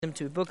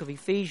to the book of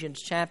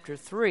Ephesians chapter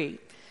 3.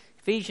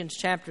 Ephesians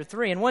chapter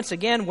 3. And once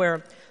again,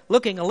 we're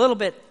looking a little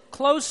bit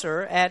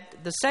closer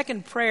at the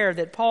second prayer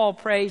that Paul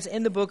prays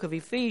in the book of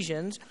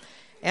Ephesians.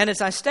 And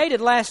as I stated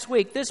last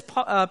week, this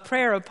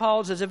prayer of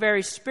Paul's is a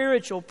very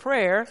spiritual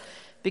prayer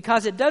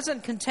because it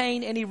doesn't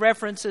contain any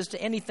references to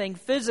anything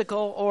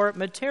physical or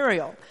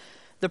material.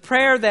 The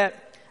prayer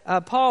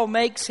that Paul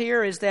makes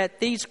here is that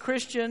these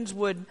Christians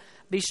would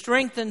be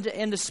strengthened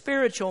in the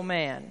spiritual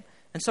man.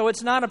 And so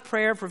it's not a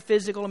prayer for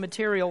physical and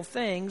material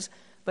things,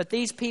 but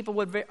these people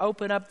would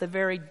open up the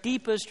very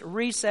deepest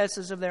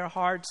recesses of their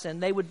hearts and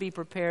they would be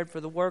prepared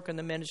for the work and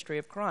the ministry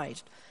of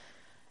Christ.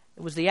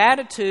 It was the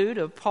attitude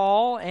of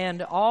Paul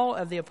and all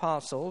of the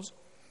apostles,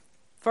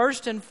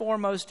 first and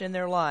foremost in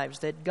their lives,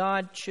 that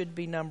God should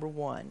be number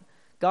one.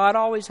 God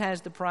always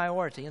has the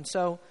priority. And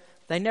so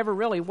they never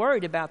really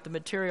worried about the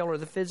material or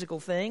the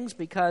physical things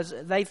because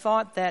they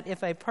thought that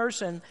if a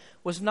person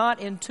was not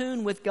in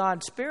tune with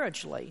God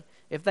spiritually,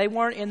 if they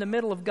weren't in the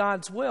middle of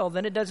God's will,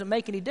 then it doesn't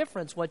make any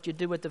difference what you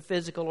do with the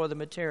physical or the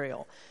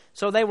material.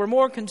 So they were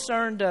more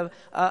concerned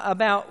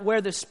about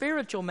where the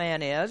spiritual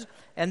man is,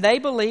 and they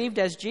believed,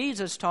 as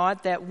Jesus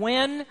taught, that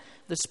when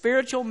the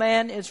spiritual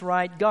man is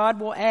right, God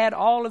will add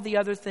all of the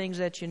other things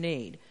that you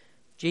need.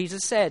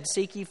 Jesus said,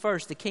 "Seek ye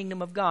first the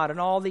kingdom of God, and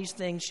all these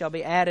things shall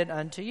be added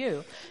unto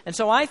you." And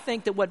so I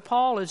think that what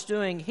Paul is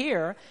doing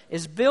here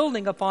is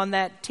building upon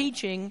that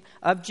teaching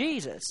of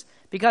Jesus,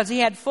 because he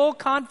had full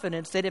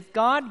confidence that if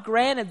God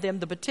granted them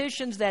the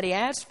petitions that he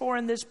asked for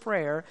in this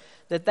prayer,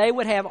 that they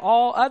would have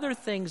all other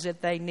things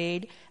that they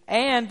need,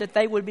 and that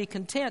they would be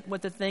content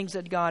with the things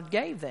that God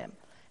gave them.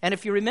 And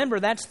if you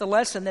remember, that's the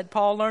lesson that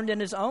Paul learned in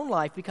his own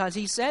life, because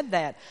he said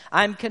that,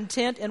 "I'm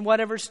content in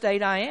whatever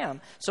state I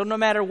am." So no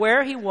matter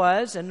where he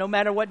was and no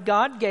matter what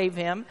God gave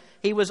him,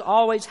 he was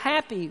always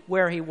happy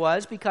where he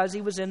was because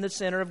he was in the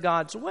center of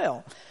God's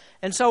will.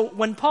 And so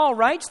when Paul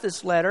writes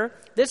this letter,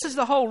 this is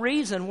the whole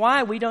reason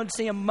why we don't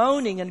see him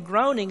moaning and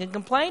groaning and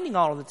complaining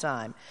all the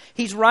time.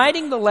 He's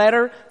writing the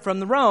letter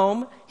from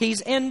Rome. He's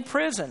in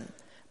prison.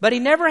 But he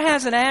never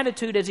has an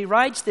attitude as he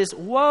writes this,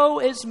 "Woe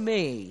is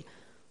me.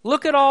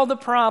 Look at all the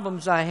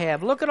problems I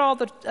have. Look at all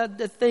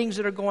the things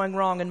that are going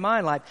wrong in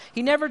my life."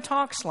 He never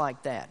talks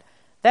like that.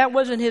 That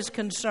wasn't his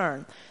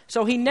concern.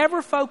 So he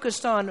never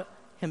focused on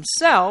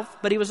himself,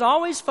 but he was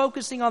always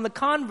focusing on the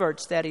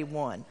converts that he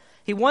won.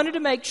 He wanted to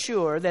make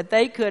sure that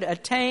they could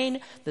attain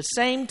the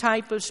same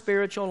type of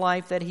spiritual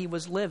life that he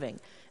was living.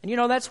 And you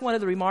know, that's one of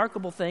the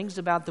remarkable things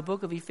about the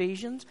book of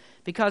Ephesians,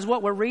 because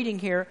what we're reading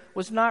here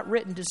was not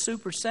written to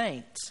super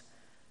saints.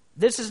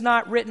 This is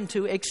not written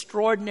to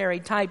extraordinary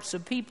types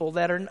of people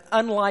that are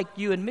unlike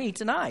you and me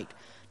tonight.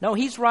 No,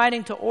 he's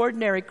writing to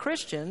ordinary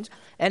Christians,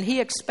 and he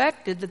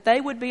expected that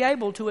they would be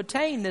able to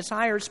attain this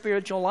higher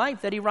spiritual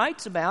life that he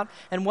writes about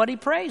and what he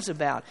prays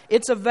about.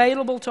 It's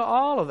available to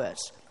all of us.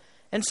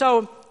 And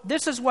so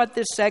this is what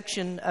this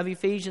section of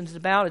Ephesians is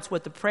about. It's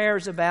what the prayer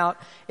is about.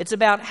 It's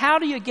about how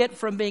do you get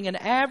from being an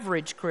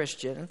average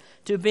Christian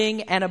to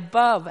being an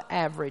above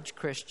average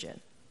Christian.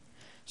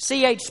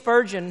 C.H.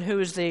 Spurgeon, who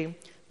is the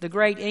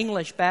great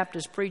English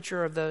Baptist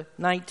preacher of the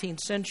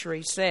 19th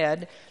century,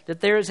 said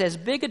that there is as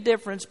big a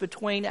difference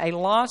between a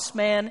lost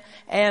man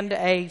and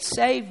a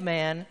saved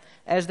man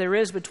as there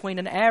is between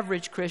an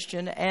average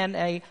Christian and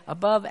a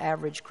above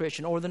average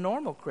Christian, or the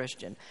normal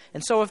Christian.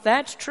 And so if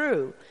that's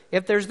true,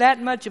 if there's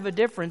that much of a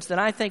difference, then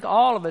I think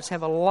all of us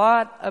have a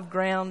lot of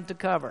ground to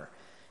cover.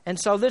 And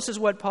so this is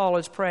what Paul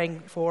is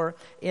praying for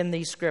in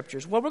these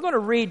scriptures. Well, we're going to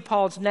read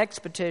Paul's next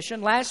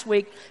petition. Last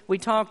week we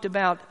talked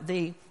about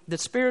the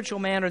spiritual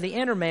man or the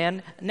inner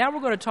man. Now we're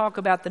going to talk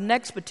about the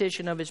next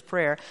petition of his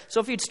prayer. So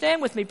if you'd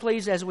stand with me,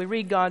 please, as we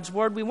read God's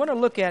Word. We want to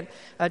look at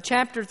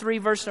chapter 3,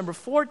 verse number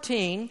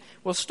 14.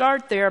 We'll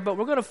start there, but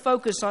we're going to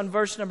focus on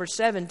verse number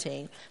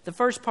 17, the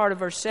first part of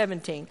verse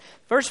 17.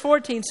 Verse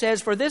 14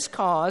 says, "For this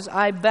cause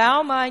I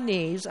bow my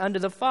knees unto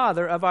the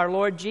Father of our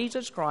Lord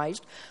Jesus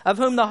Christ, of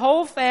whom the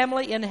whole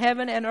family in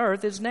heaven and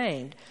earth is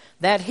named,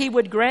 that he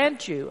would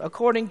grant you,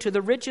 according to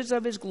the riches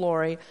of his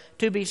glory,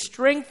 to be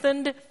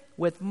strengthened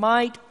with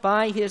might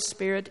by his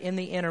Spirit in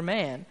the inner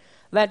man,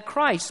 that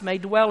Christ may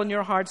dwell in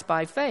your hearts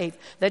by faith,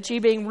 that ye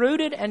being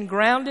rooted and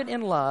grounded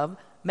in love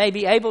may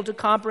be able to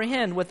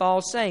comprehend with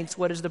all saints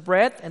what is the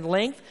breadth and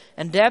length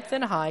and depth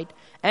and height,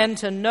 and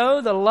to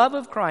know the love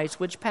of Christ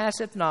which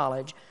passeth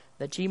knowledge,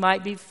 that ye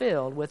might be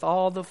filled with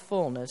all the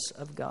fullness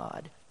of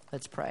God."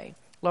 Let's pray.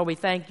 Lord, we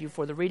thank you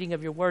for the reading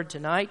of your word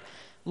tonight.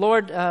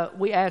 Lord,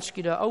 we ask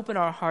you to open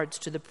our hearts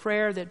to the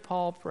prayer that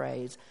Paul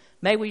prays.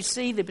 May we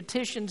see the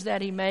petitions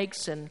that he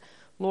makes, and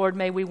Lord,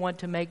 may we want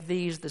to make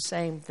these the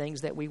same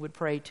things that we would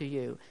pray to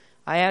you.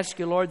 I ask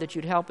you, Lord, that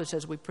you'd help us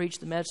as we preach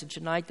the message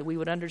tonight, that we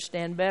would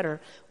understand better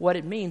what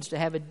it means to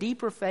have a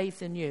deeper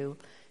faith in you.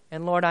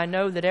 And Lord, I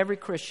know that every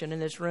Christian in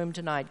this room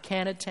tonight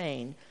can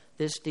attain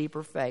this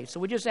deeper faith. So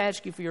we just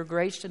ask you for your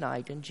grace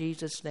tonight. In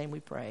Jesus' name we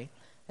pray.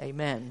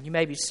 Amen. You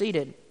may be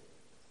seated.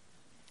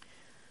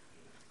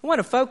 I want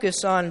to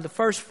focus on the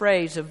first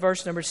phrase of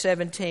verse number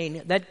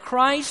 17, that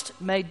Christ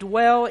may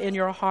dwell in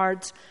your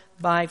hearts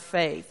by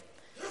faith.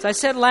 As I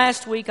said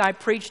last week, I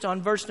preached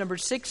on verse number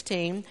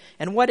 16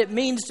 and what it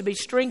means to be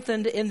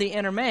strengthened in the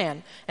inner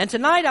man. And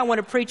tonight I want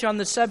to preach on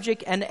the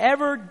subject, an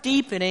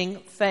ever-deepening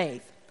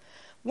faith.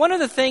 One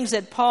of the things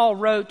that Paul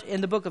wrote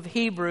in the book of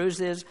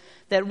Hebrews is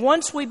that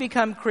once we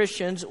become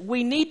Christians,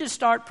 we need to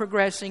start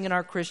progressing in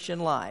our Christian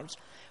lives.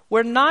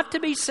 We're not to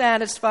be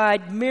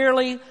satisfied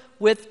merely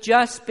with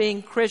just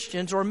being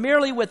Christians or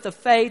merely with the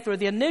faith or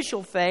the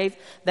initial faith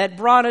that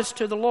brought us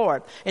to the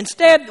Lord.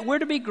 Instead, we're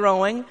to be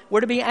growing.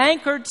 We're to be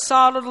anchored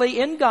solidly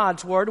in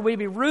God's Word. We're to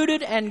be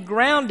rooted and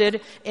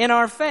grounded in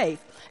our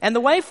faith. And the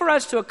way for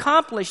us to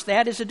accomplish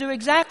that is to do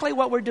exactly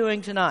what we're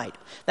doing tonight.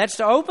 That's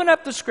to open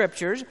up the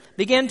Scriptures,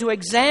 begin to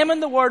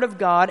examine the Word of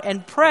God,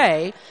 and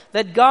pray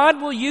that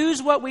God will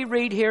use what we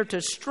read here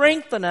to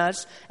strengthen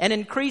us and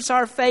increase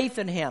our faith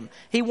in Him.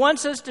 He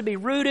wants us to be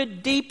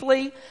rooted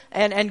deeply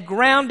and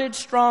grounded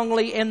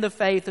strongly in the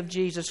faith of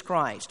Jesus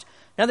Christ.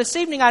 Now this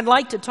evening I'd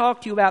like to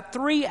talk to you about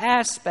three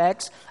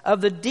aspects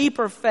of the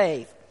deeper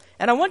faith.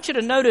 And I want you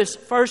to notice,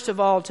 first of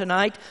all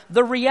tonight,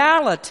 the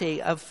reality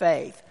of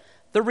faith.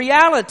 The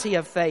reality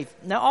of faith.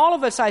 Now, all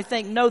of us, I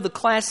think, know the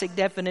classic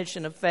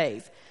definition of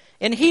faith.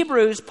 In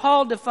Hebrews,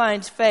 Paul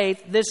defines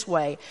faith this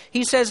way.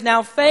 He says,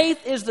 now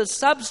faith is the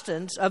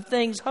substance of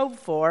things hoped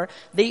for,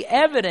 the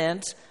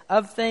evidence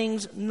of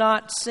things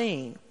not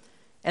seen.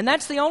 And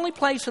that's the only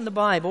place in the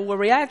Bible where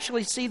we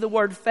actually see the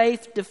word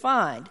faith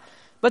defined.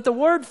 But the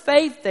word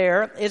faith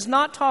there is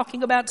not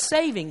talking about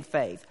saving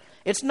faith.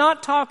 It's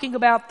not talking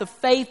about the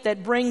faith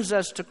that brings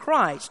us to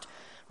Christ.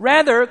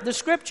 Rather, the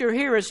Scripture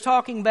here is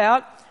talking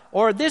about,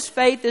 or this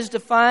faith is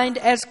defined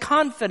as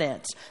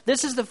confidence.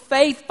 This is the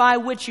faith by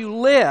which you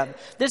live.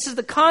 This is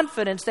the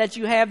confidence that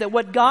you have that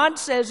what God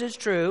says is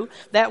true,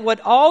 that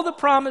what all the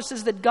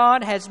promises that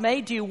God has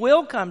made to you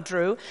will come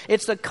true.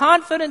 It's the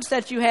confidence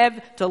that you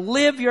have to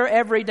live your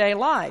everyday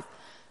life.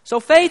 So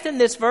faith in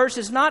this verse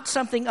is not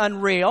something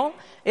unreal.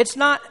 It's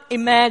not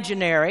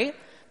imaginary.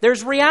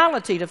 There's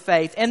reality to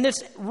faith. And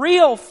this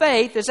real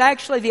faith is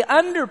actually the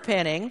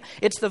underpinning.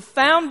 It's the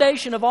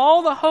foundation of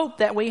all the hope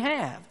that we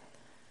have.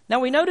 Now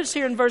we notice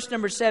here in verse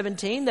number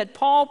 17 that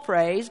Paul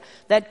prays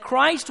that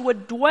Christ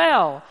would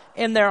dwell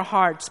in their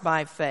hearts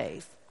by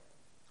faith.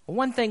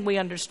 One thing we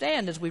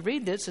understand as we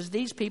read this is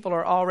these people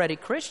are already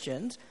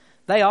Christians.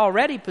 They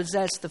already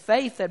possess the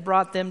faith that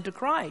brought them to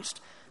Christ.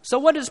 So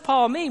what does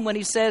Paul mean when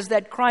he says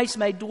that Christ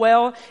may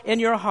dwell in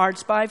your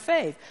hearts by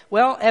faith?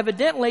 Well,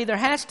 evidently there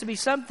has to be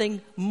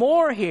something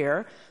more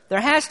here.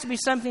 There has to be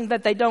something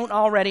that they don't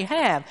already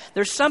have.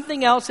 There's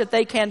something else that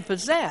they can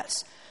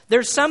possess.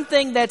 There's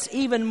something that's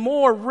even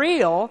more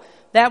real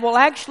that will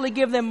actually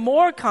give them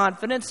more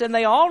confidence than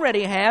they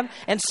already have,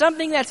 and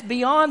something that's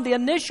beyond the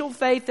initial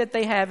faith that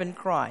they have in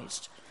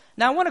Christ.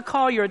 Now, I want to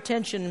call your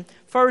attention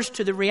first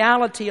to the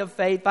reality of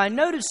faith by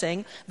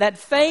noticing that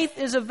faith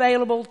is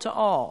available to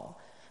all.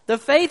 The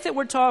faith that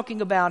we're talking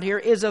about here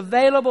is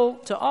available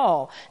to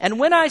all. And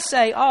when I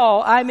say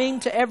all, I mean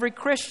to every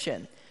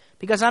Christian.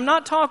 Because I'm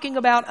not talking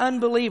about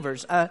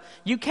unbelievers.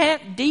 You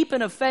can't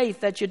deepen a faith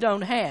that you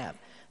don't have.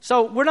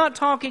 So we're not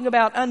talking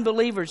about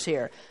unbelievers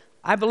here.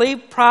 I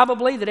believe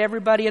probably that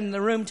everybody in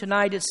the room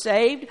tonight is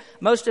saved.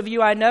 Most of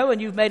you I know,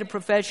 and you've made a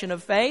profession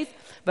of faith.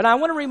 But I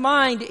want to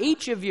remind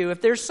each of you,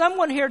 if there's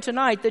someone here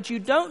tonight that you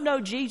don't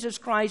know Jesus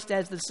Christ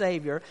as the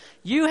Savior,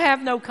 you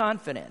have no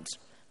confidence.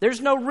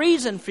 There's no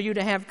reason for you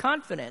to have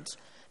confidence.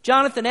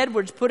 Jonathan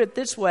Edwards put it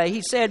this way.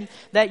 He said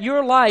that in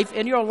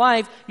your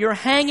life, you're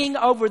hanging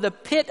over the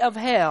pit of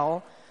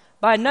hell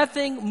by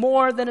nothing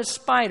more than a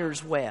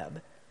spider's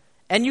web.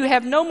 And you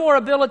have no more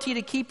ability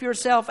to keep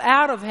yourself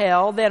out of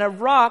hell than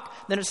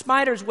a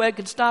spider's web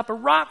could stop a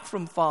rock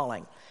from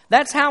falling.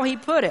 That's how he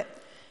put it.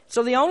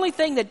 So the only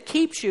thing that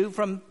keeps you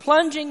from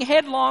plunging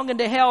headlong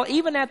into hell,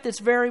 even at this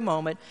very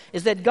moment,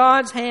 is that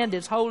God's hand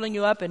is holding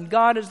you up, and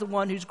God is the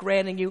one who's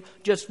granting you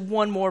just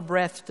one more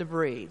breath to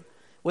breathe.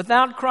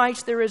 Without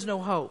Christ, there is no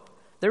hope.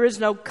 There is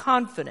no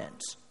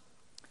confidence.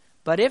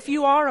 But if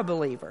you are a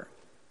believer,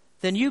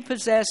 then you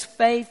possess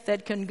faith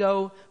that can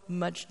go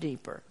much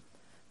deeper.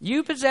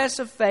 You possess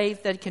a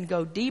faith that can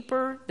go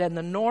deeper than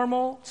the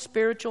normal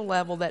spiritual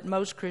level that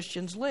most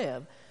Christians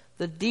live.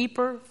 The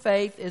deeper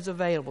faith is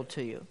available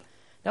to you.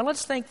 Now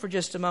let's think for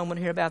just a moment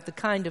here about the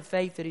kind of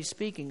faith that he's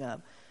speaking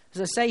of.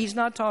 As I say, he's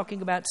not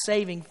talking about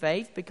saving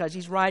faith because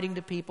he's writing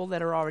to people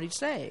that are already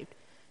saved.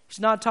 He's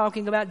not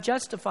talking about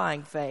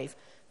justifying faith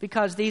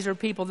because these are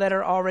people that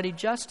are already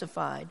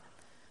justified.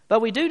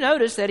 But we do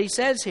notice that he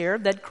says here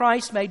that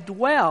Christ may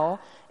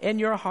dwell in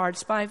your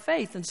hearts by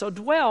faith. And so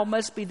dwell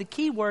must be the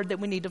key word that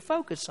we need to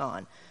focus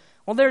on.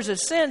 Well, there's a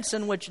sense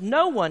in which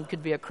no one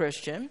could be a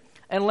Christian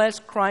unless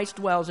Christ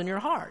dwells in your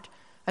heart.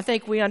 I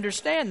think we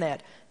understand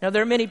that. Now,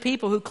 there are many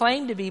people who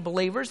claim to be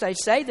believers. They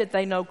say that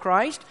they know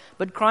Christ,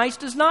 but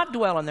Christ does not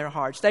dwell in their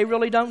hearts. They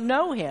really don't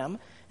know Him.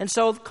 And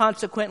so,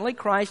 consequently,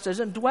 Christ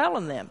doesn't dwell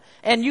in them.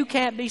 And you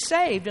can't be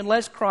saved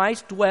unless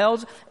Christ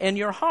dwells in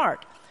your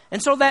heart.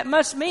 And so that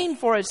must mean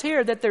for us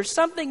here that there's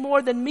something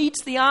more than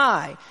meets the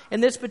eye in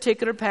this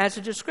particular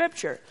passage of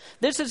Scripture.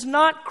 This is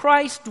not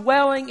Christ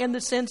dwelling in the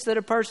sense that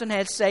a person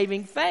has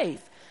saving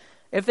faith.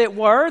 If it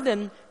were,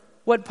 then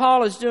what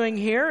Paul is doing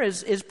here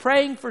is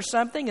praying for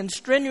something and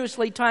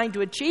strenuously trying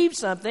to achieve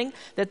something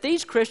that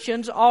these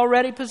Christians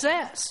already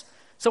possess.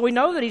 So we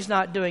know that he's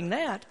not doing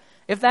that.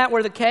 If that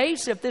were the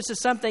case, if this is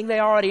something they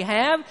already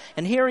have,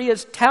 and here he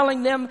is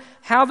telling them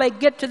how they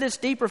get to this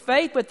deeper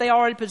faith, but they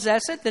already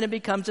possess it, then it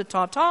becomes a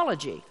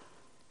tautology.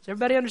 Does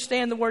everybody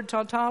understand the word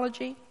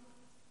tautology?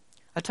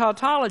 A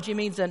tautology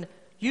means an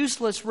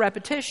useless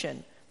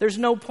repetition. There's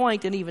no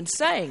point in even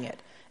saying it.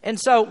 And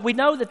so we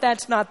know that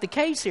that's not the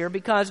case here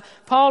because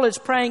Paul is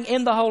praying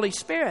in the Holy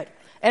Spirit.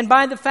 And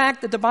by the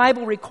fact that the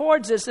Bible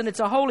records this and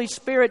it's a Holy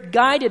Spirit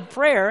guided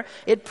prayer,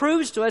 it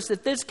proves to us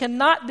that this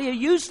cannot be a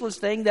useless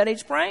thing that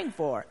he's praying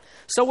for.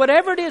 So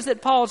whatever it is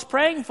that Paul's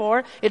praying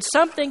for, it's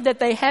something that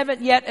they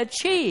haven't yet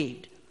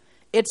achieved.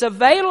 It's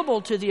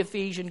available to the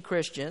Ephesian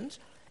Christians.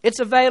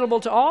 It's available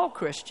to all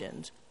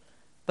Christians.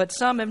 But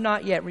some have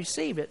not yet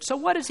received it. So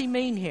what does he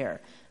mean here?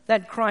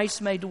 That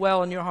Christ may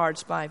dwell in your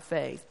hearts by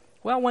faith.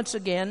 Well, once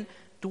again,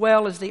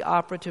 dwell is the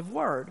operative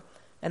word.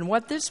 And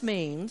what this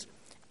means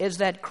is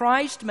that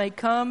Christ may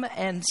come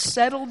and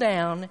settle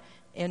down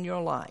in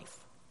your life.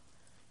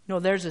 You know,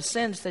 there's a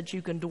sense that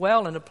you can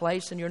dwell in a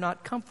place and you're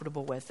not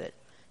comfortable with it.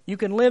 You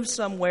can live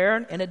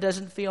somewhere and it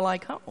doesn't feel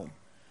like home.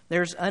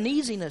 There's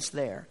uneasiness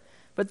there.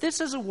 But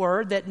this is a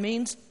word that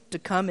means to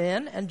come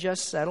in and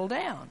just settle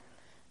down.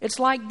 It's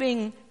like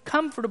being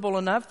comfortable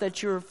enough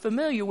that you're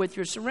familiar with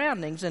your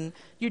surroundings and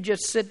you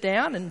just sit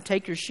down and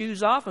take your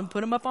shoes off and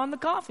put them up on the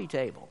coffee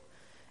table.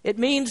 It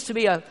means to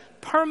be a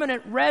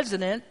permanent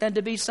resident than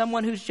to be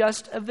someone who's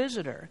just a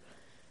visitor.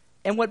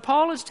 And what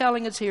Paul is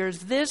telling us here is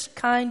this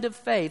kind of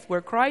faith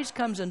where Christ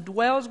comes and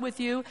dwells with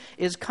you,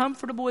 is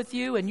comfortable with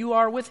you, and you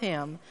are with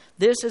him.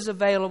 This is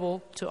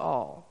available to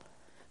all.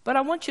 But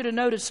I want you to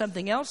notice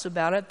something else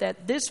about it,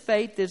 that this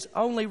faith is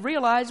only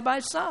realized by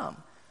some.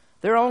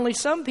 There are only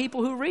some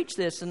people who reach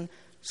this. And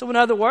so in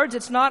other words,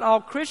 it's not all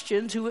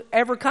Christians who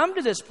ever come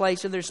to this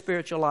place in their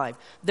spiritual life.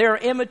 They're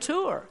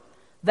immature.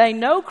 They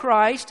know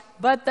Christ,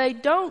 but they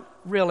don't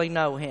really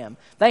know him.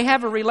 They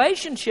have a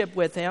relationship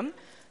with him,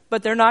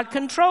 but they're not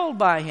controlled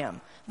by him.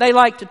 They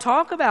like to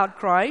talk about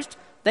Christ.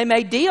 They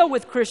may deal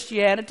with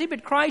Christianity,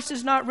 but Christ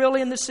is not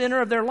really in the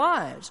center of their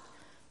lives.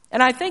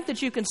 And I think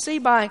that you can see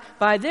by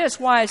this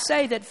why I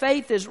say that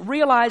faith is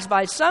realized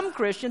by some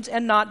Christians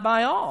and not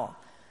by all.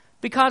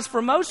 Because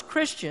for most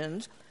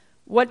Christians,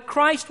 what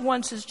Christ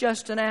wants is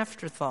just an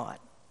afterthought.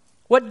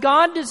 What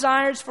God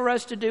desires for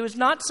us to do is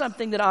not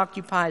something that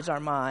occupies our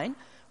mind.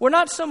 We're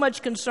not so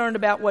much concerned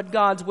about what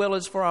God's will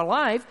is for our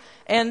life.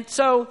 And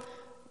so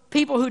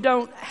people who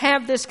don't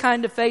have this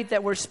kind of faith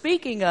that we're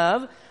speaking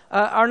of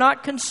are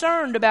not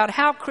concerned about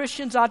how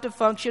Christians ought to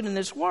function in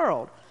this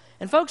world.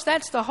 And folks,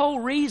 that's the whole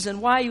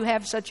reason why you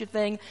have such a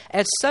thing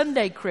as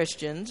Sunday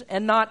Christians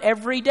and not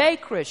everyday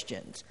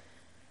Christians.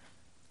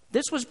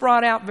 This was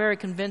brought out very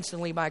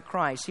convincingly by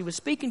Christ. He was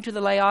speaking to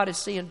the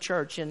Laodicean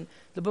church in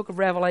the book of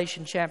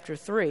Revelation chapter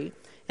 3.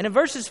 And in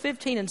verses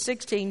 15 and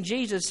 16,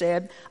 Jesus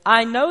said,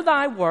 I know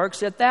thy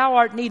works, that thou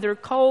art neither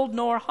cold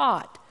nor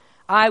hot.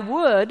 I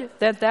would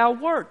that thou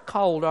wert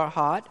cold or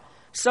hot.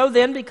 So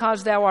then,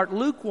 because thou art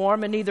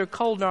lukewarm and neither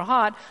cold nor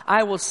hot,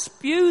 I will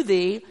spew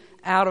thee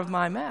out of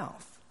my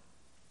mouth.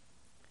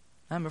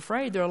 I'm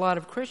afraid there are a lot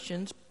of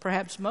Christians,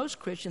 perhaps most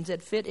Christians,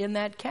 that fit in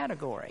that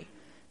category.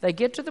 They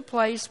get to the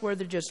place where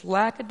they're just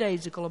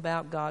lackadaisical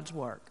about God's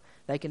work.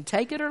 They can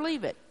take it or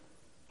leave it.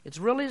 It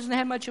really doesn't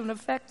have much of an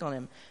effect on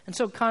him. And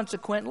so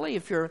consequently,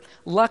 if you're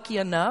lucky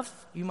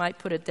enough, you might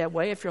put it that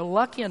way, if you're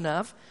lucky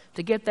enough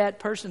to get that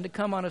person to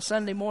come on a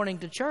Sunday morning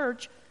to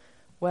church,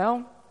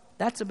 well,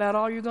 that's about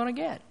all you're going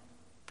to get.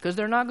 Because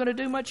they're not going to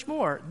do much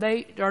more.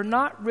 They are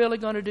not really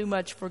going to do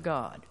much for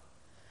God.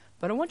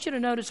 But I want you to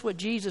notice what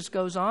Jesus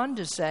goes on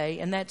to say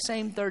in that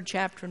same 3rd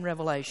chapter in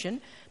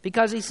Revelation,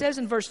 because he says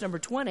in verse number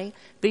 20,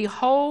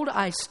 Behold,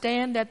 I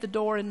stand at the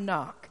door and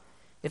knock.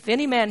 If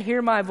any man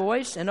hear my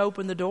voice and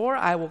open the door,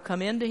 I will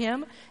come into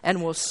him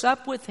and will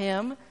sup with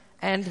him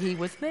and he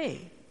with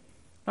me.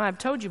 Now, I've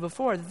told you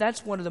before that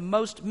that's one of the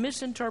most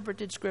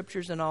misinterpreted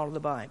scriptures in all of the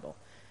Bible.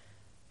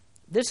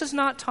 This is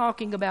not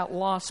talking about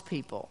lost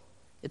people.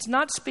 It's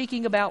not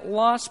speaking about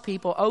lost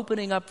people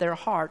opening up their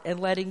heart and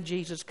letting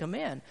Jesus come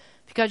in.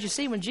 Because you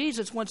see, when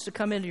Jesus wants to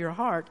come into your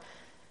heart,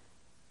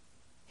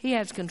 he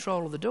has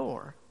control of the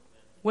door.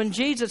 When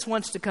Jesus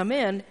wants to come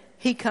in,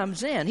 he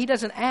comes in. He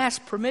doesn't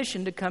ask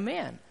permission to come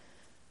in.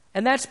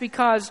 And that's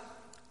because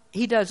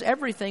he does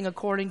everything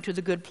according to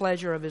the good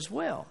pleasure of his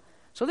will.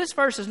 So this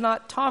verse is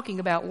not talking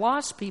about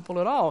lost people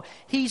at all.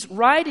 He's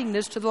writing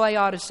this to the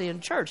Laodicean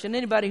church. And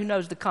anybody who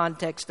knows the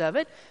context of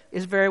it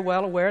is very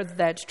well aware that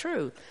that's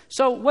true.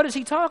 So what is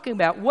he talking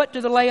about? What do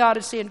the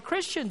Laodicean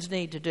Christians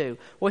need to do?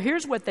 Well,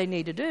 here's what they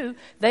need to do.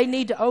 They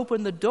need to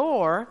open the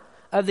door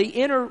of the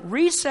inner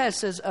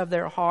recesses of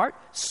their heart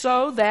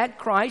so that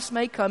Christ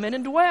may come in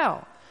and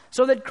dwell.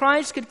 So that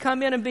Christ could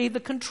come in and be the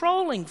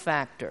controlling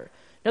factor.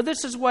 Now,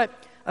 this is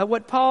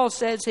what Paul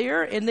says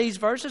here in these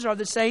verses are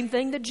the same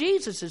thing that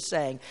Jesus is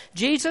saying.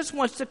 Jesus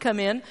wants to come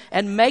in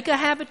and make a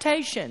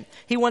habitation.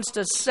 He wants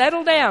to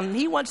settle down, and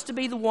he wants to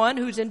be the one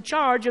who's in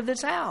charge of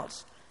this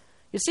house.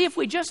 You see, if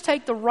we just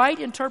take the right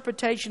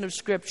interpretation of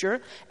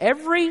Scripture,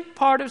 every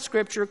part of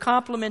Scripture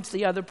complements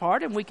the other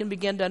part, and we can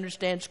begin to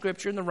understand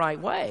Scripture in the right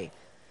way.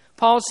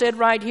 Paul said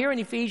right here in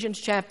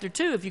Ephesians chapter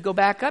 2, if you go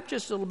back up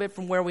just a little bit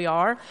from where we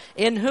are,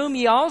 in whom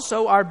ye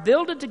also are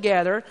builded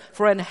together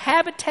for an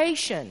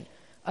habitation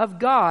of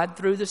God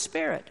through the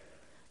Spirit.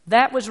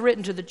 That was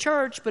written to the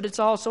church, but it's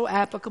also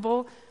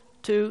applicable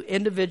to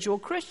individual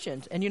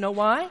Christians. And you know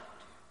why?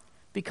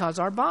 Because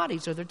our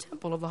bodies are the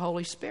temple of the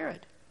Holy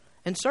Spirit.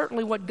 And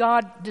certainly what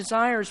God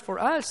desires for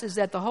us is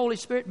that the Holy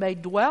Spirit may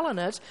dwell in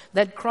us,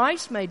 that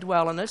Christ may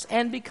dwell in us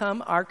and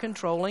become our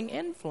controlling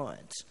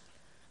influence.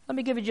 Let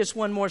me give you just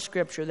one more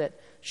scripture that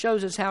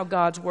shows us how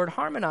God's Word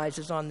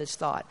harmonizes on this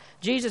thought.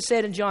 Jesus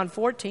said in John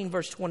 14,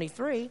 verse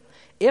 23,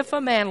 "If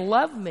a man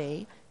love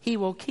me, he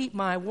will keep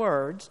my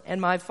words, and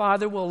my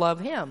Father will love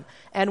him,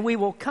 and we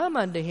will come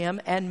unto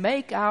him and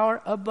make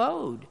our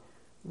abode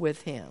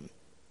with him."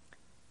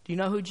 Do you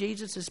know who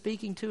Jesus is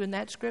speaking to in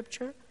that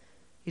scripture?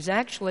 He's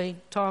actually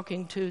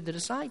talking to the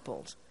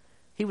disciples.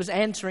 He was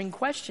answering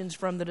questions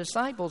from the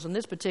disciples, and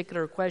this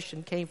particular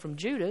question came from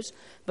Judas,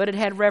 but it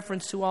had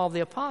reference to all the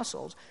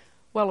apostles.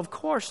 Well, of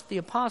course, the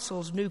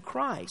apostles knew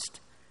Christ.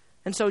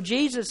 And so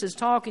Jesus is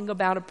talking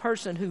about a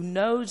person who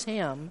knows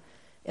him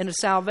in a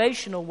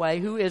salvational way,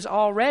 who is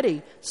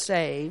already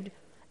saved,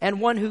 and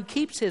one who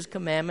keeps his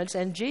commandments.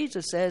 And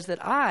Jesus says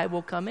that I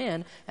will come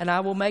in and I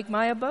will make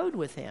my abode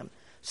with him.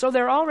 So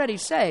they're already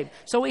saved.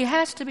 So he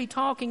has to be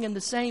talking in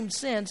the same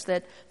sense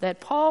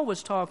that Paul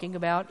was talking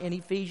about in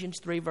Ephesians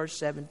 3, verse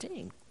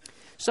 17.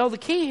 So the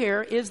key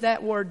here is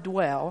that word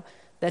dwell,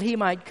 that he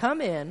might come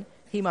in,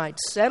 he might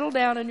settle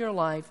down in your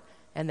life,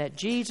 and that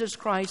Jesus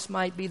Christ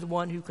might be the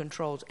one who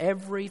controls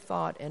every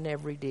thought and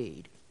every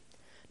deed.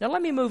 Now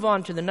let me move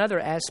on to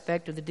another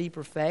aspect of the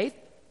deeper faith.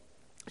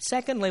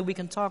 Secondly, we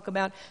can talk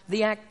about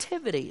the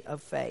activity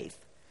of faith.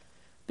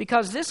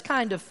 Because this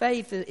kind of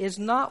faith is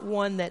not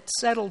one that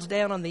settles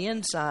down on the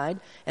inside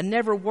and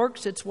never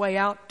works its way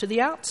out to the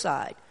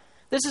outside.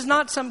 This is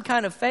not some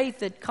kind of faith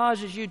that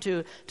causes you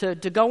to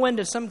go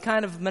into some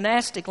kind of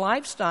monastic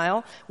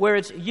lifestyle where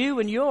it's you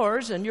and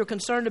yours and you're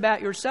concerned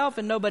about yourself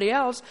and nobody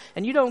else,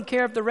 and you don't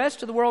care if the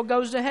rest of the world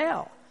goes to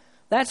hell.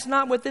 That's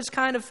not what this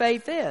kind of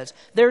faith is.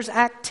 There's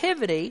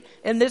activity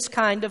in this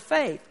kind of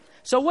faith.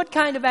 So what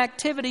kind of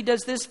activity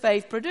does this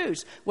faith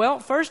produce? Well,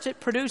 first it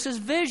produces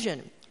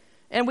vision.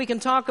 And we can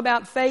talk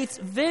about faith's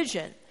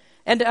vision.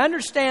 And to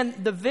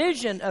understand the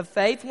vision of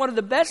faith, one of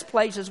the best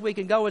places we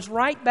can go is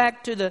right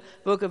back to the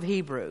book of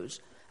Hebrews.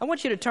 I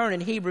want you to turn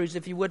in Hebrews,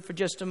 if you would, for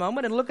just a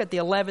moment and look at the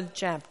 11th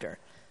chapter.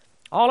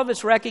 All of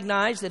us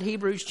recognize that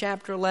Hebrews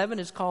chapter 11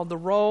 is called the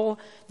roll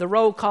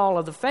call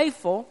of the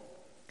faithful.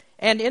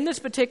 And in this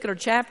particular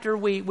chapter,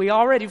 we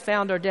already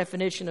found our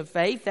definition of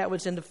faith. That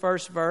was in the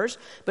first verse.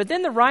 But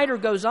then the writer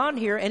goes on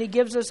here and he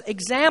gives us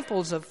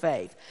examples of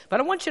faith. But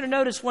I want you to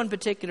notice one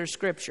particular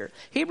scripture.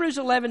 Hebrews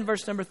 11,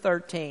 verse number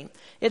 13.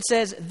 It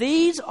says,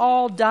 "These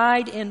all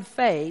died in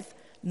faith,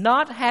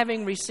 not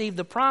having received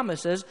the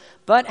promises,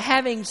 but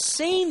having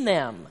seen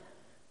them."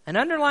 And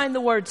underline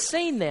the word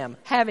seen them.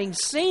 "Having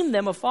seen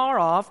them afar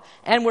off,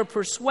 and were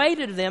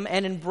persuaded of them,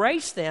 and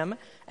embraced them,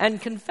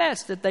 and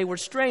confessed that they were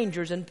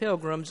strangers and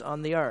pilgrims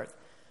on the earth."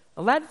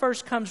 Well, that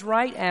verse comes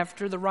right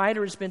after the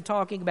writer has been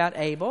talking about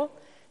Abel.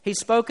 He's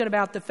spoken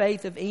about the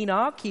faith of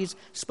Enoch. He's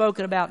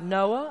spoken about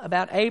Noah,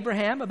 about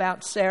Abraham,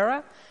 about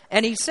Sarah.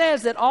 And he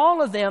says that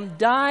all of them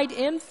died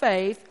in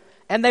faith,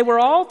 and they were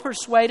all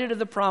persuaded of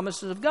the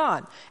promises of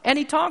God. And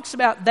he talks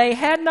about they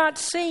had not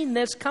seen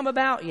this come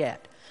about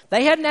yet.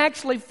 They hadn't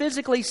actually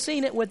physically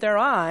seen it with their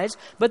eyes,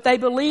 but they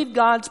believed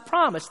God's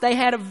promise. They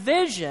had a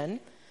vision,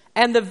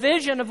 and the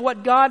vision of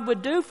what God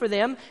would do for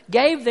them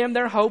gave them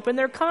their hope and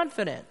their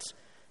confidence.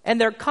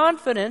 And their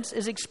confidence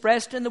is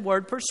expressed in the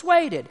word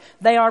persuaded.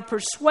 They are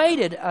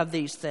persuaded of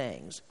these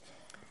things.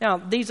 Now,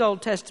 these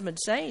Old Testament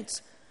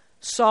saints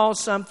saw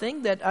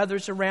something that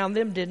others around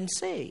them didn't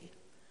see.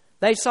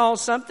 They saw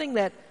something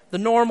that the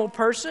normal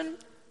person,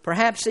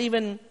 perhaps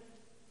even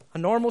a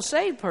normal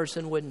saved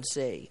person, wouldn't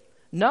see.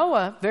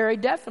 Noah very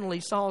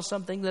definitely saw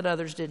something that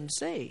others didn't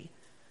see.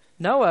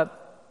 Noah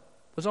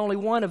was only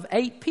one of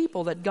 8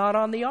 people that got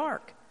on the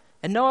ark.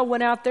 And Noah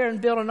went out there and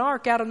built an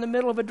ark out in the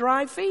middle of a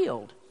dry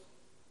field.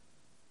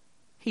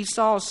 He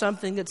saw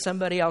something that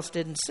somebody else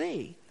didn't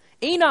see.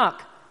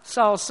 Enoch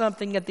saw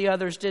something that the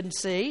others didn't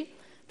see,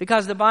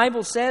 because the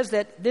Bible says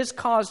that this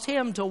caused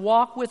him to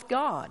walk with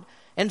God.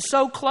 And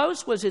so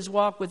close was his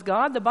walk with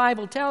God, the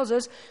Bible tells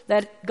us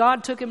that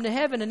God took him to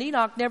heaven and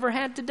Enoch never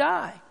had to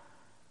die.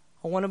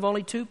 One of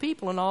only 2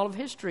 people in all of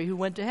history who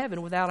went to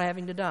heaven without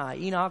having to die,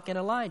 Enoch and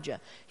Elijah.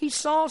 He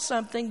saw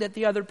something that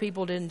the other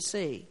people didn't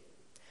see.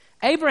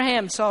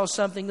 Abraham saw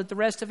something that the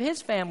rest of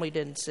his family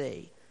didn't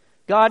see.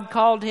 God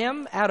called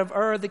him out of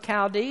Ur of the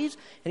Chaldees,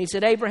 and he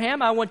said,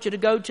 Abraham, I want you to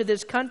go to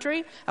this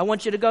country. I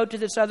want you to go to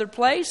this other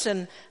place,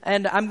 and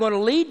I'm going to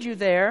lead you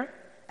there.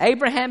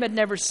 Abraham had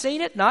never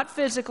seen it, not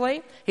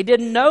physically. He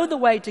didn't know the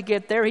way to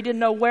get there. He didn't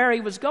know where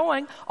he was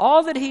going.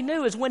 All that he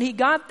knew is when he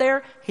got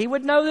there, he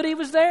would know that he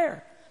was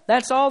there.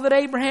 That's all that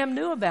Abraham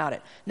knew about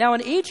it. Now,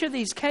 in each of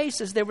these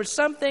cases, there was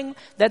something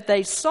that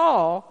they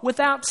saw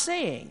without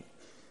seeing.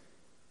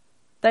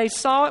 They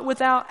saw it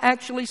without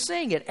actually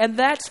seeing it. And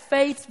that's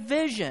faith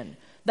vision.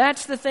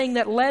 That's the thing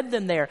that led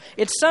them there.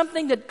 It's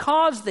something that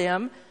caused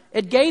them,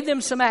 it gave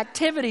them some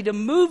activity to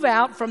move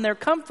out from their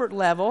comfort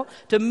level,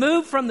 to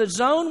move from the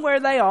zone where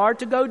they are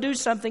to go do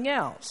something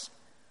else.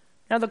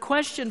 Now the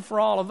question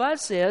for all of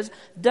us is,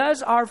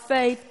 does our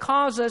faith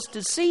cause us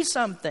to see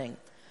something?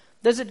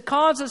 Does it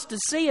cause us to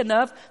see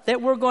enough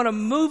that we're going to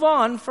move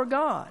on for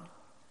God?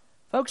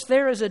 Folks,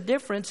 there is a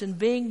difference in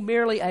being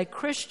merely a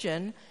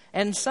Christian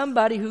and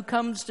somebody who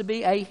comes to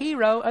be a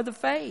hero of the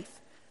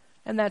faith.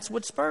 And that's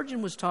what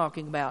Spurgeon was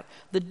talking about.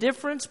 The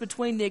difference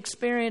between the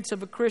experience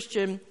of a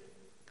Christian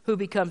who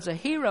becomes a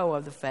hero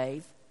of the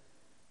faith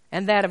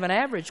and that of an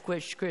average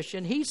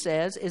Christian, he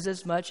says, is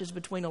as much as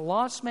between a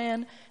lost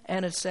man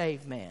and a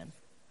saved man.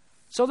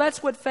 So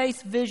that's what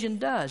faith vision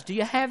does. Do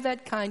you have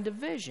that kind of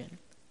vision?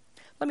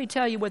 Let me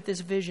tell you what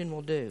this vision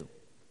will do.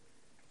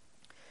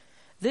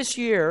 This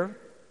year,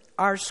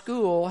 our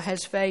school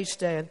has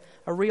faced a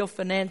real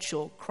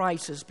financial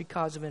crisis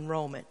because of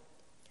enrollment.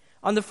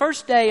 On the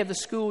first day of the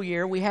school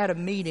year, we had a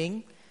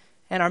meeting,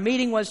 and our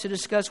meeting was to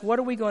discuss what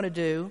are we going to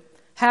do,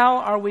 how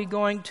are we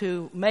going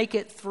to make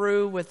it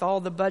through with all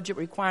the budget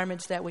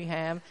requirements that we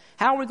have,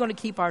 how are we going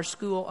to keep our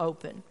school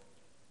open.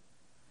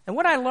 And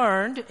what I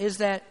learned is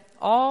that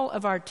all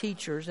of our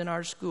teachers in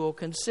our school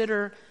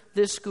consider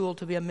this school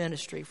to be a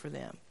ministry for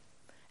them.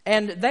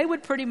 And they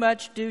would pretty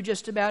much do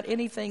just about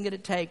anything that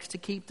it takes to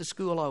keep the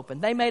school open.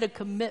 They made a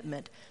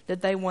commitment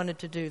that they wanted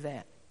to do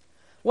that.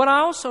 What I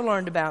also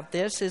learned about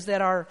this is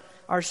that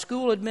our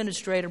school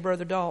administrator,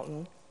 Brother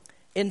Dalton,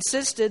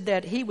 insisted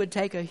that he would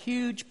take a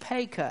huge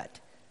pay cut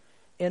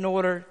in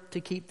order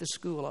to keep the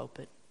school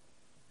open.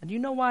 And do you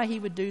know why he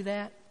would do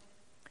that?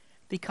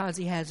 Because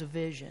he has a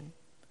vision.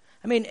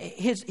 I mean,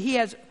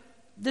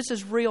 this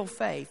is real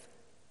faith.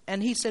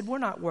 And he said, we're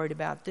not worried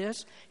about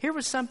this. Here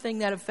was something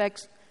that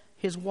affects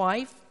his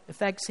wife,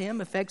 affects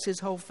him, affects his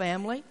whole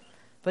family.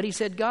 But he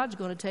said, God's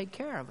going to take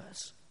care of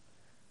us.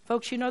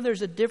 Folks, you know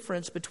there's a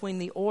difference between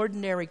the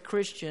ordinary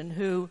Christian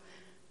who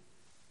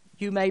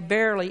you may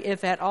barely,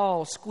 if at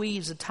all,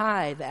 squeeze a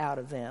tithe out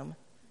of them,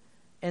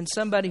 and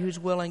somebody who's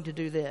willing to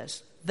do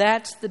this.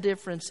 That's the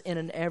difference in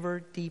an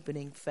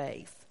ever-deepening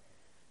faith.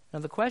 Now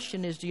the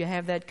question is, do you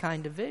have that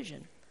kind of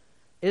vision?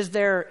 Is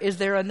there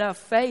enough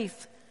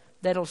faith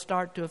that'll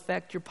start to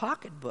affect your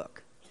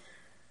pocketbook?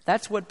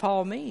 That's what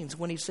Paul means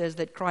when he says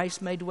that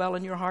Christ may dwell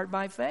in your heart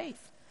by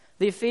faith.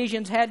 The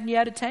Ephesians hadn't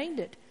yet attained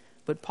it,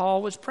 but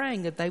Paul was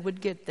praying that they would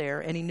get there,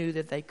 and he knew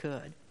that they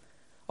could.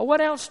 Well, what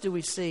else do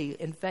we see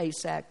in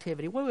faith's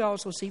activity? Well, we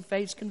also see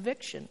faith's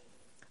conviction.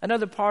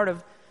 Another part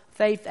of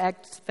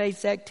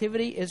faith's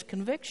activity is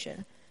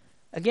conviction.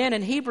 Again,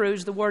 in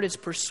Hebrews, the word is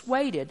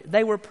persuaded.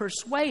 They were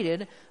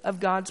persuaded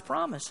of God's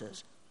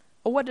promises.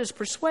 Well, what does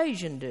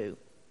persuasion do?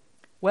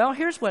 Well,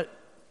 here's what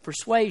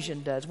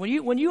persuasion does.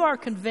 When you are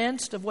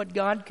convinced of what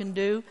God can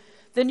do,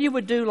 then you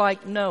would do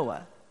like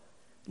Noah.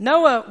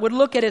 Noah would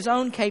look at his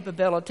own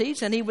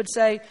capabilities and he would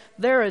say,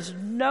 there is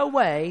no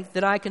way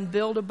that I can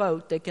build a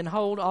boat that can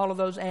hold all of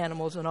those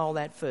animals and all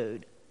that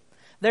food.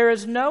 There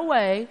is no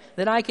way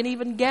that I can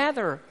even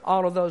gather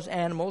all of those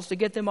animals to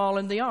get them all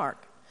in the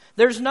ark.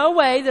 There's no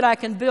way that I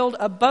can build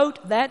a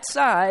boat that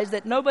size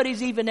that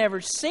nobody's even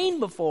ever seen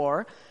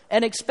before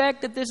and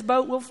expect that this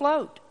boat will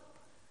float.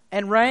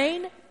 And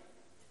rain?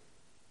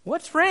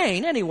 What's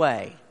rain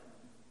anyway?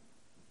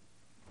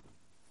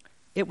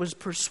 It was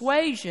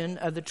persuasion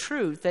of the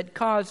truth that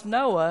caused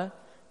Noah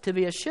to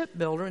be a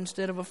shipbuilder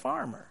instead of a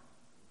farmer.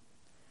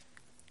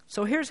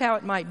 So here's how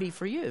it might be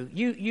for you.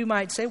 You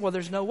might say, well,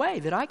 there's no way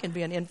that I can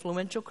be an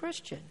influential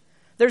Christian.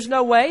 There's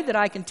no way that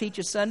I can teach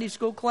a Sunday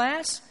school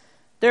class.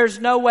 There's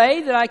no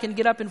way that I can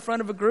get up in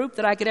front of a group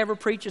that I could ever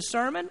preach a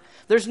sermon.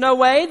 There's no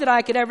way that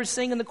I could ever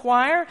sing in the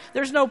choir.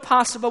 There's no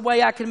possible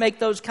way I can make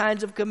those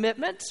kinds of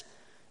commitments.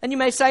 And you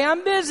may say,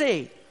 I'm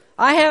busy.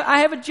 I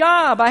have a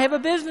job. I have a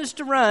business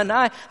to run.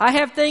 I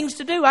have things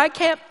to do. I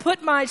can't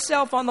put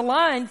myself on the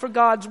line for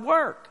God's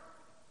work.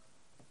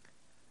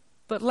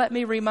 But let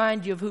me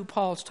remind you of who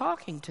Paul's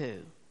talking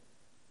to.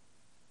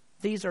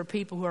 These are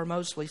people who are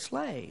mostly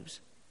slaves.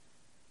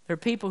 They're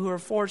people who are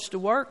forced to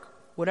work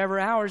whatever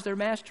hours their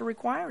master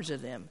requires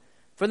of them.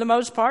 For the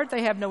most part,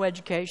 they have no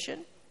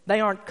education. They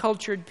aren't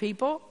cultured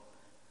people.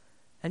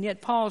 And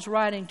yet Paul's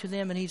writing to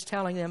them and he's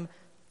telling them,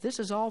 this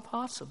is all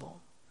possible.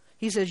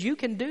 He says, you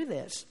can do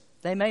this.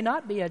 They may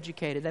not be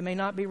educated. They may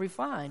not be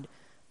refined.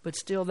 But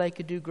still they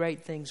could do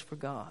great things for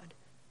God.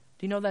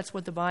 Do you know that's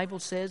what the Bible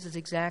says is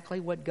exactly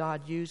what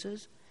God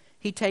uses?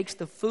 He takes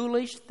the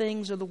foolish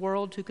things of the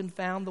world to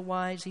confound the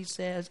wise, he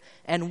says,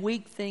 and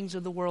weak things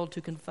of the world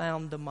to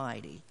confound the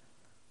mighty.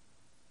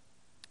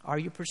 Are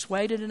you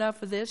persuaded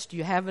enough of this? Do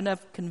you have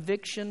enough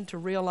conviction to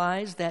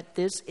realize that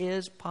this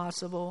is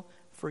possible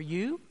for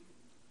you?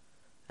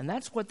 And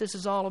that's what this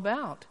is all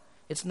about.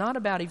 It's not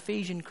about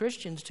Ephesian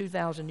Christians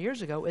 2,000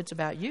 years ago. It's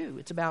about you.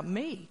 It's about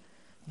me.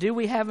 Do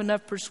we have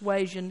enough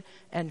persuasion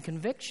and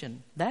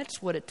conviction?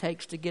 That's what it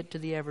takes to get to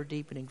the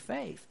ever-deepening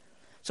faith.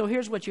 So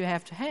here's what you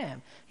have to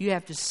have. You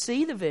have to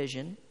see the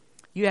vision.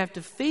 You have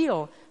to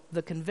feel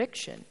the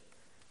conviction.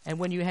 And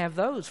when you have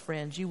those,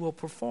 friends, you will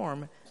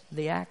perform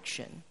the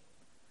action.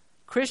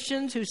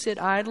 Christians who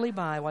sit idly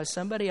by while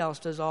somebody else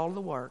does all the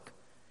work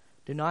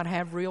do not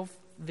have real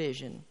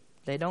vision.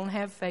 They don't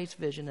have faith's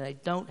vision, and they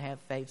don't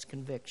have faith's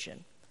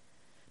conviction.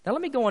 Now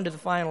let me go on to the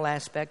final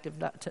aspect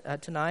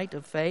of tonight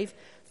of faith.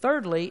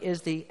 Thirdly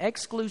is the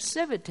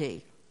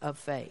exclusivity of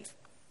faith.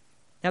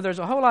 Now there's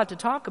a whole lot to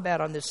talk about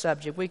on this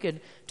subject. We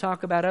could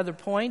talk about other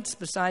points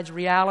besides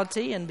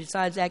reality and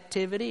besides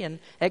activity and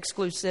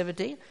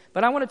exclusivity.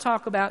 But I want to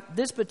talk about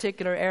this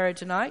particular area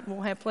tonight.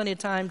 We'll have plenty of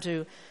time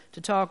to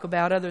talk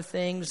about other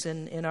things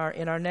in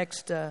our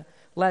next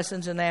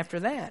lessons and after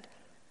that.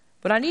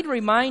 But I need to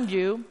remind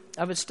you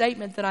of a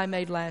statement that I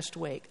made last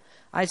week.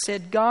 I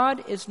said,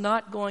 God is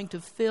not going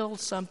to fill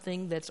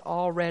something that's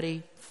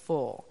already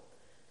full.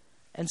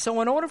 And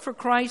so in order for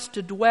Christ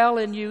to dwell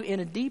in you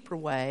in a deeper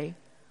way,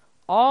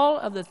 all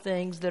of the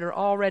things that are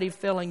already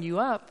filling you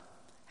up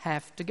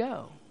have to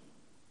go.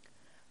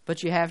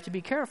 But you have to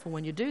be careful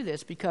when you do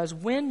this, because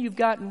when you've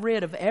gotten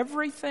rid of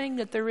everything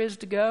that there is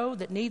to go,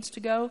 that needs to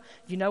go,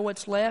 you know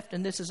what's left,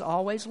 and this is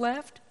always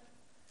left?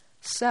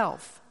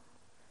 Self.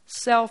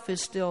 Self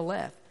is still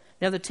left.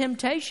 Now the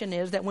temptation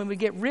is that when we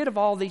get rid of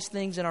all these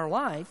things in our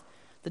life,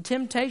 the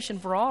temptation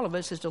for all of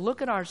us is to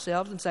look at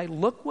ourselves and say,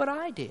 look what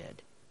I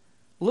did.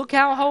 Look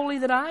how holy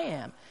that I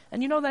am.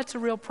 And you know that's a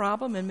real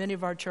problem in many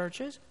of our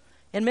churches.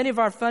 In many of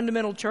our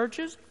fundamental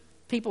churches,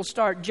 people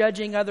start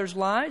judging others'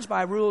 lives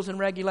by rules and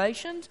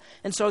regulations,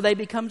 and so they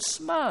become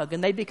smug,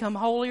 and they become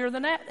holier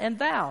than that, and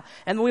thou.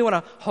 And we want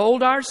to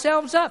hold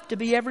ourselves up to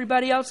be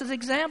everybody else's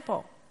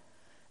example.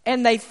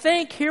 And they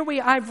think,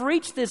 I've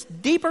reached this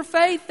deeper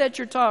faith that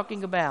you're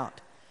talking about,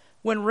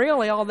 when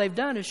really all they've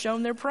done is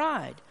shown their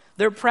pride.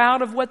 They're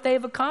proud of what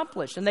they've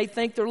accomplished, and they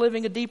think they're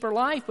living a deeper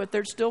life, but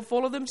they're still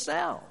full of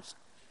themselves.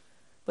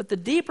 But the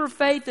deeper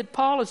faith that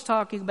Paul is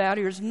talking about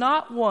here is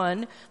not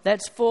one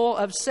that's full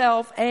of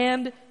self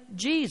and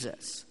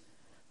Jesus.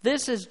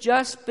 This is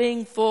just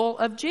being full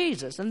of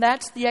Jesus, and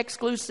that's the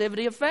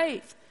exclusivity of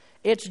faith.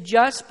 It's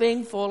just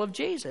being full of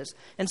Jesus.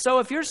 And so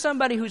if you're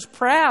somebody who's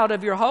proud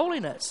of your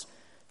holiness,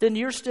 then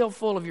you're still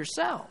full of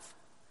yourself.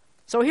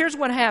 So here's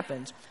what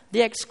happens. The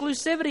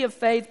exclusivity of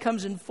faith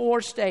comes in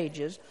 4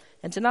 stages,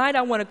 and tonight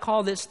I want to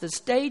call this the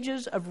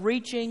stages of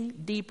reaching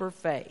deeper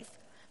faith.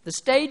 The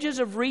stages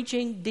of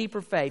reaching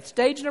deeper faith.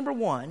 Stage number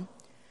 1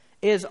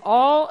 is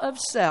all of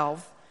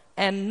self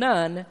and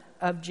none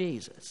of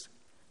Jesus.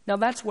 Now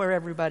that's where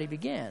everybody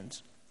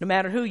begins. No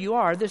matter who you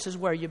are, this is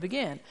where you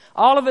begin.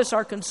 All of us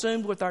are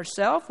consumed with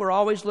ourself. We're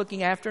always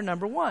looking after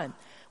number 1.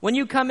 When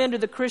you come into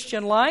the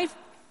Christian life,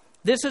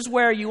 this is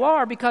where you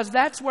are, because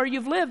that's where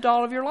you've lived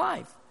all of your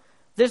life.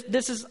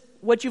 This is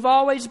what you've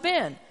always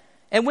been.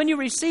 And when you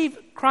receive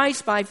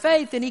Christ by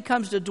faith, then He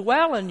comes to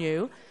dwell in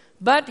you,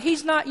 but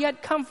He's not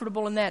yet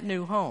comfortable in that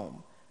new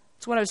home.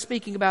 That's what I was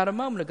speaking about a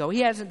moment ago. He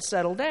hasn't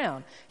settled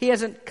down. He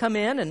hasn't come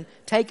in and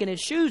taken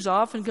His shoes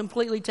off and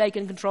completely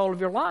taken control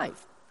of your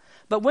life.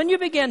 But when you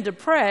begin to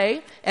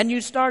pray and you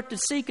start to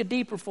seek a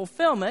deeper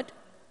fulfillment,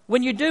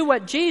 when you do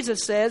what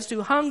Jesus says,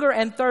 to hunger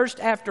and thirst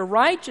after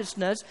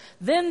righteousness,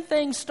 then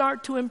things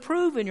start to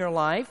improve in your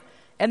life,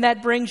 and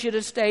that brings you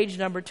to stage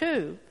number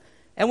 2.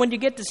 And when you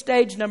get to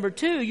stage number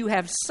 2, you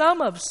have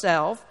some of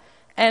self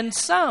and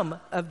some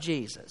of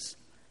Jesus.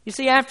 You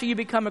see, after you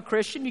become a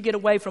Christian, you get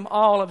away from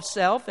all of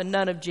self and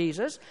none of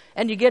Jesus,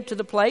 and you get to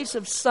the place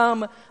of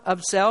some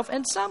of self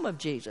and some of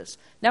Jesus.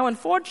 Now,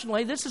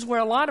 unfortunately, this is where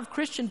a lot of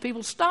Christian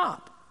people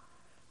stop.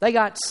 They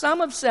got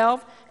some of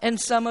self and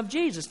some of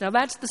Jesus. Now,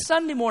 that's the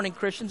Sunday morning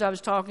Christians I was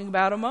talking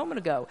about a moment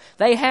ago.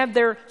 They have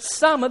their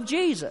some of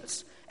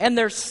Jesus. And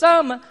their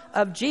some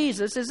of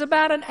Jesus is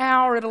about an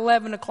hour at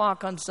 11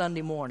 o'clock on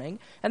Sunday morning.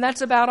 And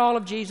that's about all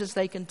of Jesus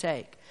they can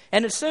take.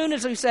 And as soon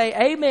as we say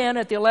amen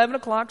at the 11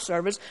 o'clock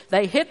service,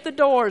 they hit the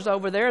doors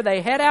over there. They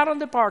head out on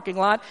the parking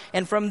lot.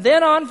 And from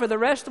then on, for the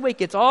rest of the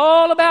week, it's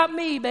all about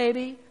me,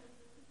 baby.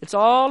 It's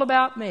all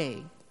about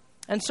me.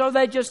 And so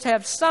they just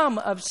have some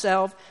of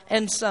self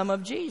and some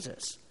of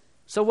Jesus.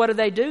 So what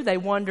do? They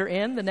wander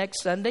in the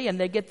next Sunday and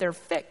they get their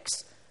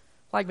fix.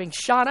 Like being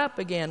shot up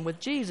again with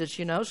Jesus,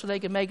 so they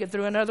can make it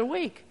through another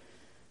week.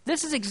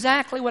 This is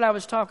exactly what I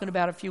was talking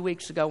about a few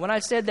weeks ago when I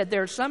said that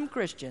there are some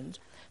Christians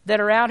that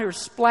are out here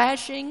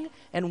splashing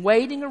and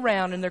wading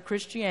around in their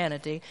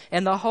Christianity,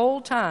 and the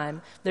whole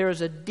time there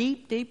is a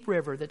deep, deep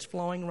river that's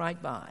flowing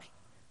right by.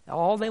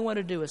 All they want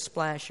to do is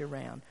splash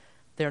around.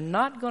 They're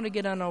not going to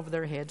get on over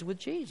their heads with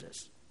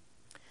Jesus.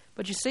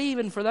 But you see,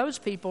 even for those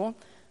people,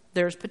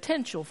 there's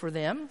potential for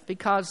them,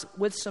 because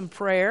with some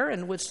prayer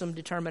and with some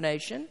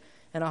determination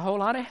and a whole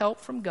lot of help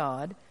from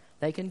God,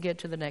 they can get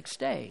to the next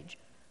stage.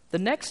 The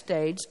next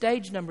stage,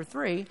 stage number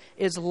 3,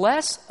 is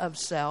less of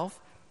self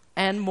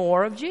and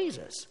more of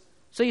Jesus.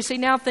 So you see,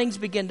 now things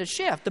begin to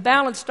shift. The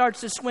balance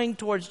starts to swing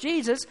towards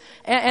Jesus,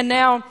 and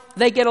now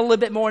they get a little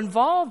bit more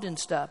involved in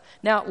stuff.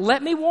 Now,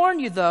 let me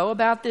warn you, though,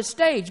 about this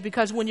stage,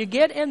 because when you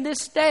get in this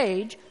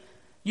stage,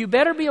 you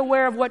better be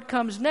aware of what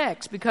comes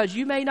next, because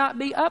you may not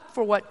be up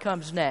for what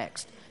comes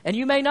next. And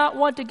you may not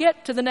want to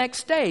get to the next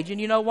stage.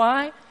 And you know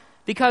why?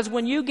 Because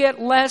when you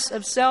get less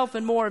of self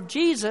and more of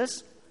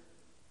Jesus,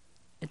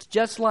 it's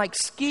just like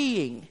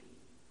skiing.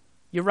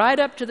 You're right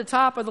up to the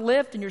top of the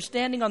lift and you're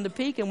standing on the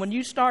peak, and when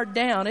you start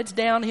down, it's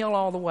downhill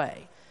all the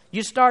way.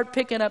 You start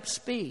picking up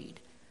speed.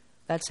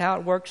 That's how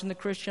it works in the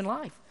Christian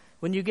life.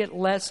 When you get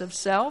less of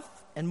self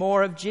and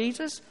more of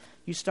Jesus,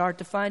 you start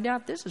to find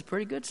out this is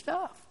pretty good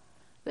stuff.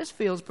 This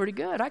feels pretty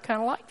good. I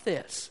kind of like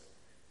this.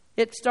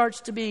 It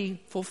starts to be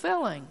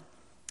fulfilling.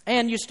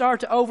 And you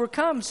start to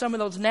overcome some of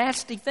those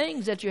nasty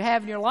things that you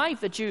have in your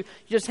life that you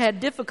just had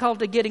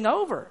difficulty getting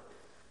over.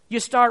 You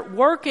start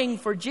working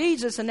for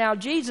Jesus, and now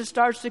Jesus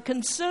starts to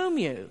consume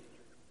you.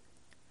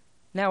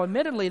 Now,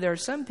 admittedly, there are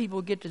some people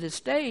who get to this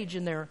stage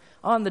and they're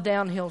on the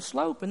downhill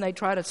slope and they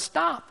try to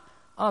stop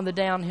on the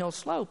downhill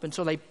slope. And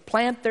so they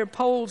plant their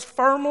poles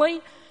firmly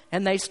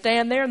and they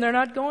stand there and they're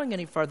not going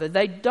any further.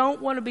 They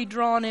don't want to be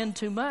drawn in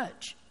too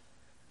much.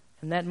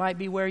 And that might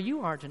be where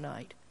you are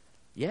tonight.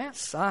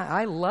 Yes,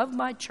 I love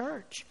my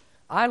church.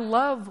 I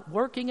love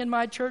working in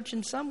my church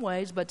in some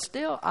ways, but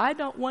still, I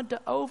don't want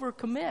to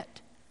overcommit.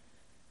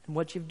 And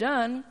what you've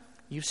done,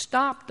 you've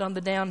stopped on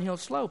the downhill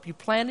slope. You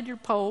planted your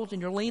poles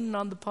and you're leaning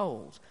on the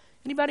poles.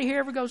 Anybody here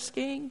ever go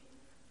skiing?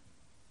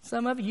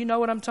 Some of you know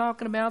what I'm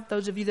talking about.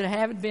 Those of you that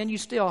haven't been, you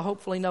still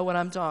hopefully know what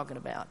I'm talking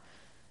about.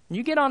 When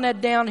you get on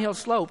that downhill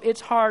slope,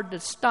 it's hard to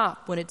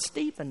stop when it's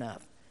steep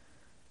enough.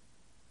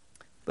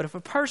 But if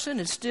a person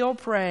is still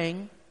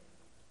praying,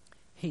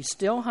 he's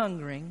still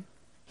hungering,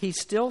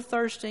 he's still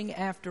thirsting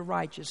after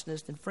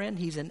righteousness, then friend,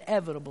 he's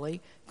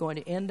inevitably going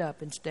to end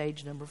up in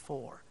stage number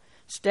 4.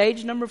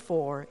 Stage number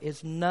 4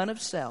 is none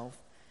of self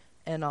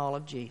and all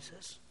of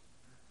Jesus.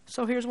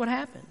 So here's what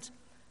happens.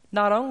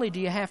 Not only do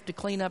you have to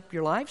clean up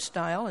your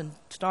lifestyle and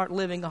start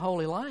living a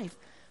holy life,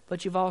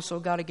 but you've also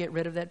got to get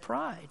rid of that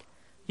pride.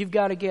 You've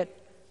got to get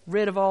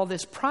rid of all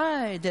this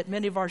pride that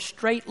many of our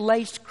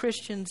straight-laced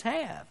Christians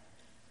have.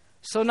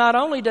 So not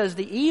only does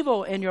the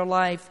evil in your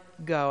life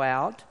go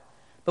out,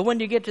 but when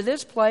you get to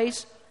this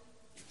place,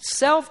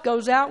 self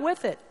goes out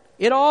with it.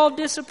 It all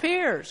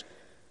disappears.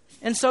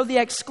 And so the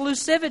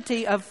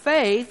exclusivity of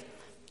faith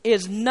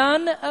is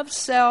none of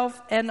self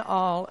and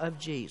all of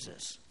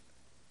Jesus.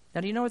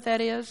 Now, do you know what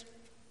that is?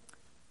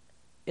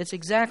 It's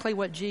exactly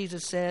what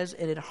Jesus says,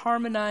 and it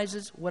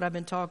harmonizes what I've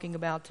been talking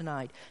about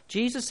tonight.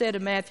 Jesus said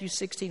in Matthew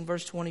 16,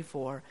 verse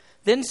 24,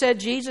 "Then said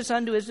Jesus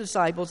unto his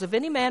disciples, If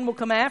any man will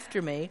come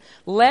after me,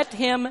 let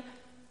him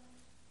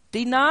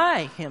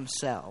deny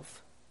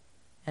himself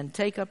and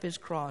take up his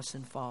cross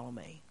and follow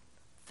me."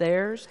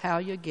 There's how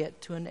you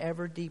get to an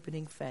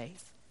ever-deepening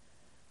faith.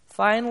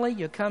 Finally,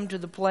 you come to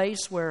the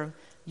place where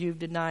you've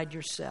denied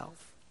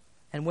yourself.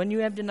 And when you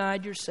have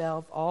denied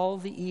yourself, all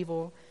the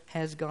evil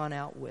has gone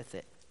out with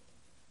it.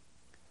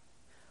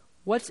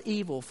 What's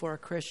evil for a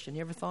Christian?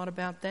 You ever thought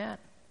about that?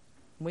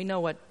 We know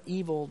what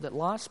evil that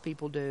lost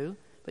people do,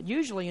 but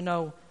usually,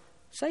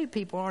 saved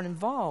people aren't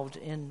involved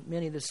in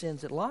many of the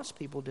sins that lost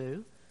people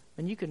do.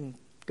 And you can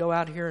go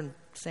out here in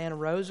Santa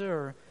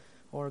Rosa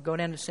or go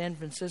down to San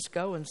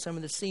Francisco and some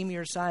of the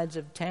seamier sides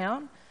of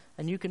town,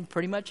 and you can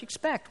pretty much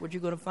expect what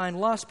you're going to find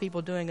lost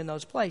people doing in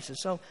those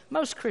places. So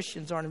most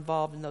Christians aren't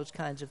involved in those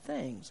kinds of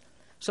things.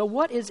 So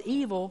what is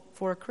evil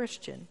for a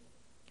Christian?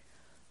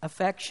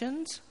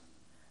 Affections,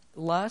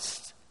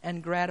 lust,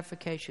 and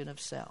gratification of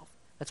self.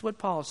 That's what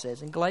Paul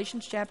says in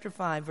Galatians chapter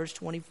 5, verse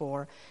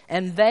 24.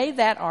 "And they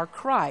that are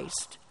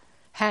Christ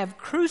have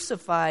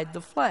crucified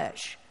the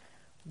flesh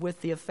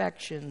with the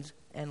affections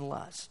and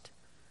lust."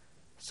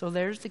 So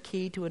there's the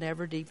key to an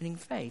ever-deepening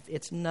faith.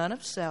 It's none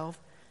of self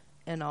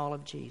and all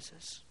of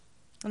Jesus.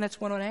 And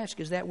that's what I want to ask.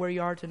 Is that where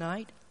you are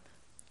tonight?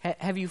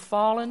 Have you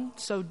fallen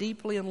so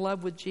deeply in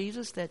love with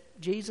Jesus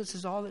that Jesus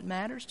is all that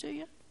matters to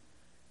you?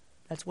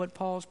 That's what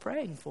Paul's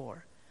praying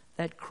for.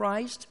 That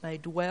Christ may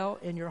dwell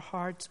in your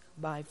hearts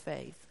by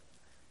faith.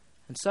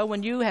 And so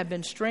when you have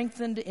been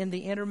strengthened in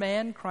the inner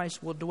man,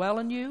 Christ will dwell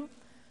in you.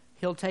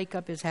 He'll take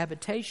up his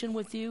habitation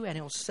with you, and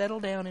he'll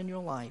settle down in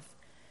your life.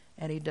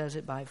 And he does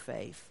it by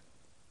faith.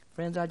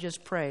 Friends, I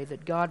just pray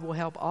that God will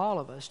help all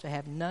of us to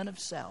have none of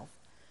self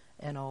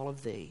and all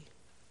of thee.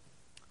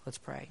 Let's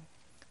pray.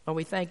 Lord,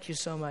 we thank you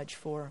so much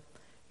for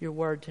your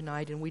word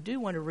tonight. And we do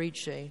want to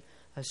reach a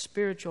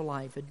spiritual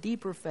life, a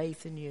deeper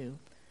faith in you.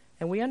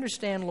 And we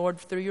understand, Lord,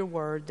 through your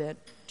word that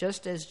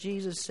just as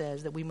Jesus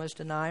says that we must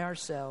deny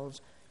ourselves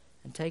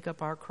and take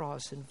up our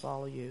cross and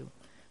follow you.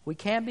 We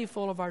can't be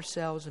full of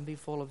ourselves and be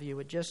full of you.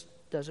 It just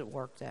doesn't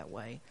work that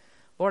way.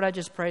 Lord, I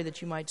just pray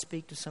that you might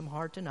speak to some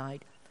heart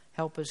tonight.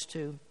 Help us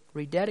to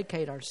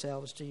rededicate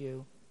ourselves to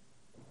you.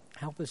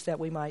 Help us that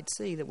we might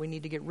see that we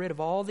need to get rid of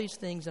all these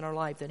things in our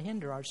life that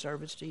hinder our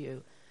service to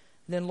you.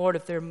 And then, Lord,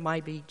 if there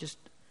might be just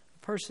a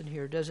person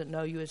here doesn't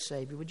know you as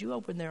Savior, would you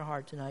open their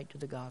heart tonight to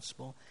the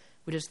gospel?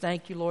 We just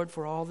thank you, Lord,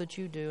 for all that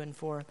you do and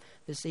for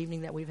this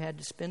evening that we've had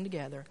to spend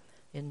together.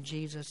 In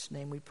Jesus'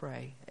 name we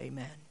pray.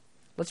 Amen.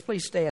 Let's please stand.